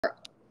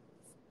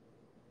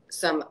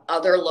some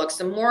other looks,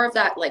 some more of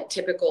that like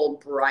typical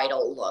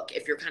bridal look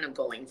if you're kind of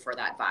going for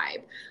that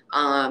vibe.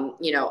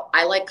 You know,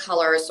 I like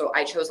color, so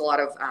I chose a lot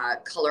of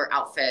color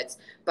outfits.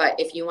 But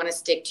if you want to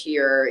stick to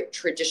your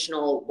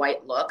traditional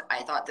white look,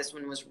 I thought this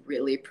one was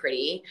really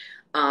pretty.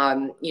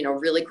 You know,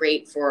 really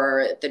great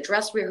for the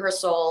dress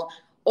rehearsal,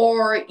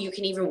 or you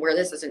can even wear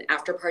this as an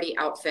after party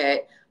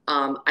outfit.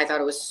 I thought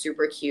it was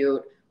super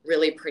cute,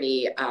 really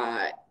pretty.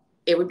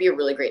 It would be a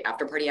really great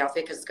after party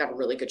outfit because it's got a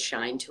really good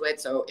shine to it,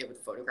 so it would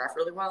photograph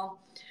really well.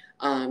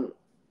 Um,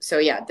 so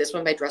yeah, this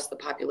one by Dress the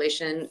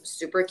Population,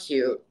 super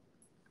cute.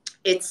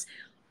 It's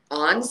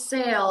on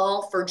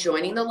sale for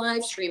joining the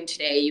live stream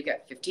today. You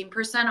get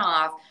 15%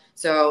 off.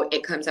 So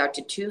it comes out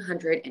to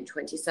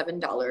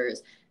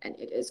 $227, and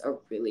it is a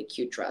really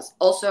cute dress.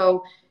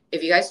 Also,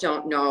 if you guys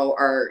don't know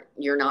or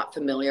you're not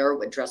familiar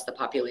with Dress the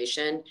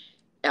Population,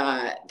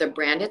 the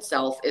brand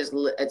itself it's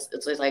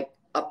like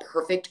a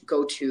perfect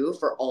go-to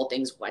for all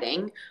things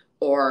wedding.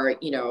 Or,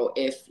 you know,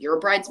 if you're a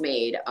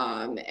bridesmaid,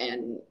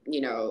 and,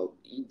 you know,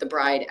 the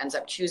bride ends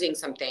up choosing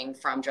something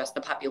from Dress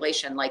the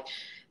Population, like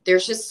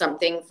there's just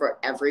something for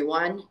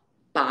everyone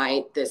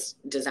by this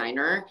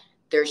designer.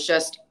 There's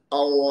just a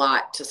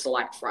lot to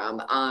select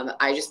from.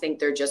 I just think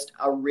they're just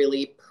a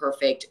really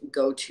perfect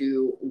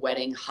go-to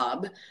wedding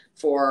hub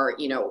for,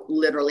 you know,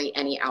 literally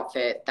any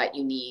outfit that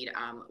you need,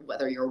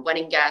 whether you're a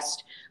wedding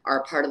guest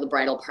or part of the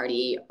bridal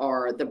party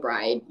or the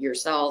bride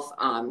yourself.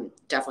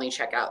 Definitely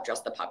check out Dress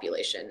the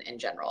Population in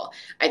general.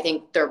 I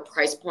think their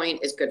price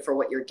point is good for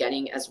what you're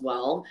getting as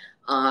well.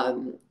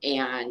 And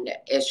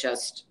it's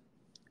just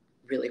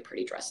really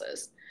pretty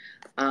dresses.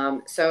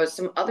 So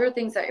some other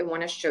things that I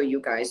want to show you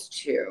guys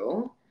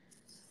too.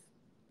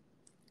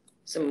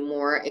 Some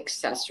more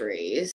accessories.